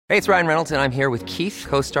Hey, it's Ryan Reynolds, and I'm here with Keith,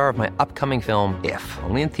 co-star of my upcoming film, If,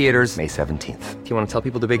 only in theaters May 17th. Do you want to tell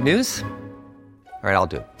people the big news? All right, I'll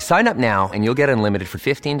do it. Sign up now and you'll get unlimited for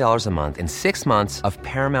 $15 a month and 6 months of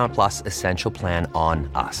Paramount Plus Essential Plan on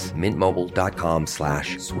us.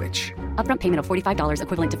 MintMobile.com/switch. Upfront payment of $45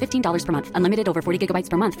 equivalent to $15 per month. Unlimited over 40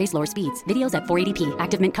 gigabytes per month. Face lower speeds. Videos at 480p.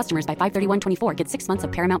 Active Mint customers by 531.24 get 6 months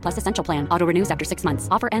of Paramount Plus Essential Plan. Auto renews after 6 months.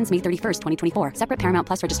 Offer ends May 31st, 2024. Separate Paramount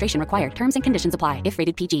Plus registration required. Terms and conditions apply if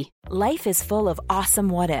rated PG. Life is full of awesome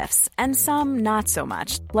what-ifs and some not so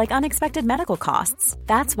much, like unexpected medical costs.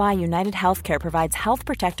 That's why United Healthcare provides Health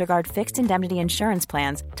Protector Guard fixed indemnity insurance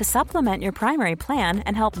plans to supplement your primary plan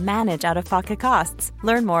and help manage out-of-pocket costs.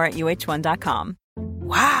 Learn more at uh1.com.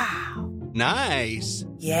 Wow. Nice.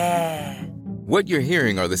 Yeah. What you're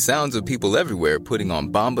hearing are the sounds of people everywhere putting on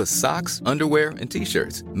Bombas socks, underwear, and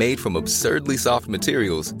T-shirts made from absurdly soft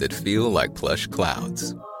materials that feel like plush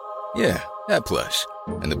clouds. Yeah, that plush.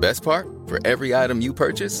 And the best part? For every item you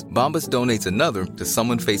purchase, Bombas donates another to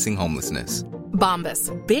someone facing homelessness. Bombas.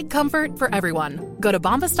 Big comfort for everyone. Go to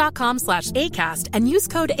bombas.com/ACAST and use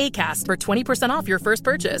code ACAST for 20% off your first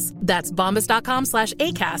purchase. That's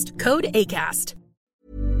bombas.com/ACAST. Code ACAST.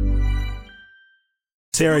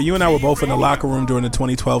 Sarah, you and I were both in the locker room during the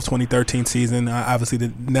 2012-2013 season, obviously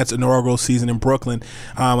the Nets' inaugural season in Brooklyn,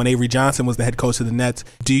 when Avery Johnson was the head coach of the Nets.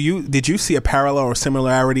 Did you see a parallel or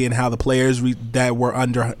similarity in how the players that were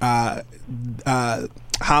under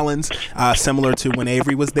Hollins, similar to when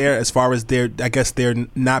Avery was there, as far as their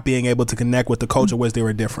not being able to connect with the coach, or was there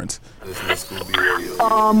a difference?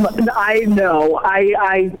 I know.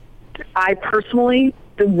 I personally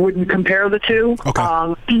wouldn't compare the two. Okay.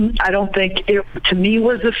 I don't think it, to me,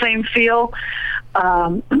 was the same feel.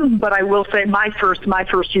 But I will say my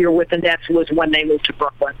first year with the Nets was when they moved to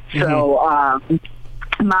Brooklyn. Mm-hmm. So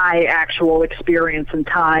my actual experience and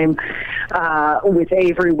time with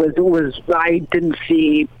Avery was I didn't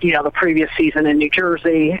see the previous season in New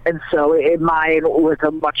Jersey, and so mine was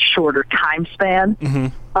a much shorter time span. Mm-hmm.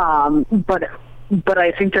 But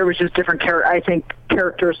I think there was just different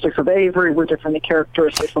characteristics of Avery were different than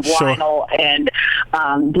characteristics of Lionel, and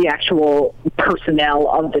the actual personnel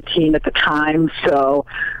of the team at the time. So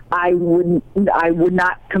I would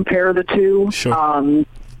not compare the two. Sure.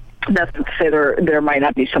 That's not to say there might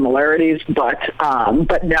not be similarities, but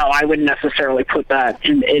no, I wouldn't necessarily put that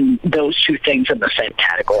in those two things in the same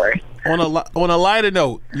category. On a lighter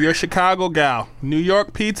note, you're a Chicago gal. New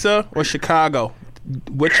York pizza or Chicago?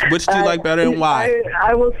 Which do you like better and why?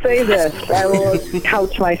 I will say this. I will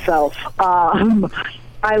couch myself.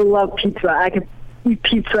 I love pizza. I can eat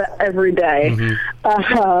pizza every day.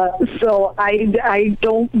 Mm-hmm. So I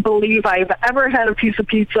don't believe I've ever had a piece of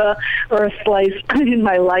pizza or a slice in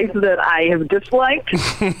my life that I have disliked.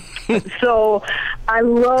 So I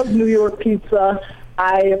love New York pizza.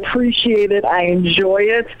 I appreciate it. I enjoy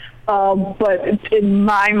it. But in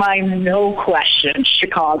my mind, no question,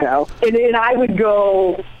 Chicago. And I would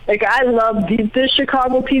go, I love deep dish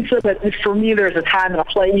Chicago pizza, but for me, there's a time and a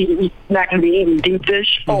place. You're not going to be eating deep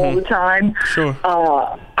dish all the time. Sure.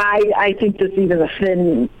 I think this even a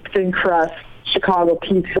thin crust Chicago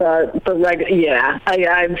pizza, the regular, yeah,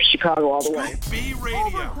 I'm Chicago all the way. B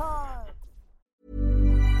Radio.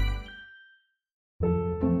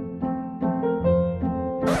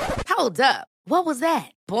 Hold up. What was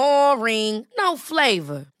that? Boring. No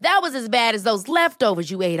flavor. That was as bad as those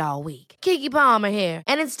leftovers you ate all week. Keke Palmer here,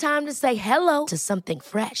 and it's time to say hello to something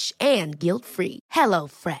fresh and guilt-free. Hello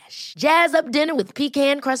Fresh. Jazz up dinner with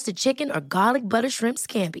pecan-crusted chicken or garlic butter shrimp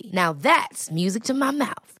scampi. Now that's music to my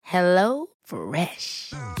mouth. Hello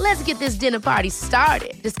Fresh. Let's get this dinner party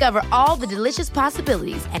started. Discover all the delicious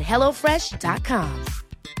possibilities at HelloFresh.com.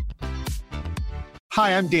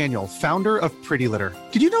 Hi, I'm Daniel, founder of Pretty Litter.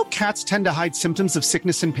 Did you know cats tend to hide symptoms of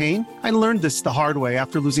sickness and pain? I learned this the hard way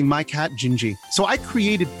after losing my cat, Gingy. So I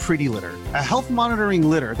created Pretty Litter, a health monitoring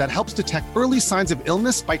litter that helps detect early signs of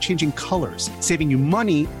illness by changing colors, saving you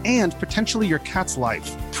money and potentially your cat's life.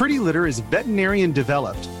 Pretty Litter is veterinarian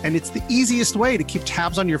developed, and it's the easiest way to keep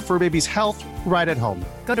tabs on your fur baby's health right at home.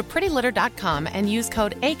 Go to prettylitter.com and use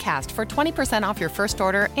code ACAST for 20% off your first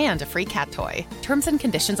order and a free cat toy. Terms and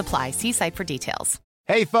conditions apply. See site for details.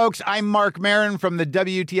 Hey, folks, I'm Mark Maron from the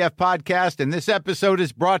WTF Podcast, and this episode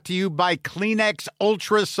is brought to you by Kleenex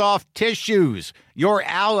Ultra Soft Tissues, your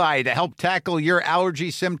ally to help tackle your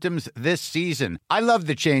allergy symptoms this season. I love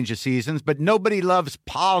the change of seasons, but nobody loves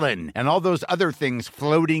pollen and all those other things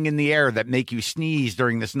floating in the air that make you sneeze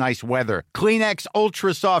during this nice weather. Kleenex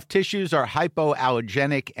Ultra Soft Tissues are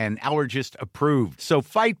hypoallergenic and allergist approved. So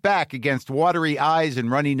fight back against watery eyes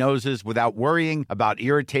and runny noses without worrying about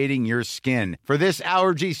irritating your skin. For this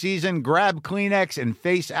allergy season, grab Kleenex and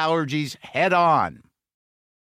face allergies head on.